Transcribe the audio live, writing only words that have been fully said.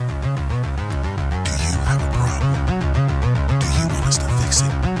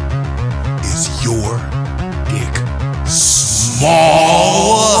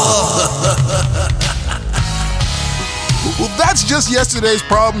Well, that's just yesterday's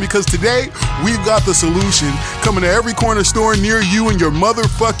problem, because today we've got the solution coming to every corner store near you in your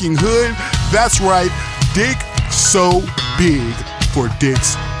motherfucking hood. That's right, Dick So Big for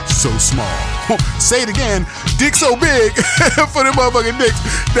Dicks So Small. Say it again, Dick So Big for them motherfucking dicks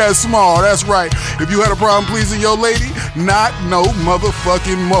that's small. That's right. If you had a problem pleasing your lady, not no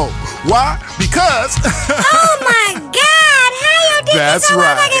motherfucking mo. Why? Because oh my God, how your dick that's is so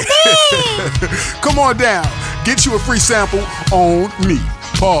right. motherfucking big? Come on down. Get you a free sample on me.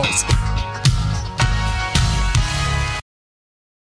 Pause.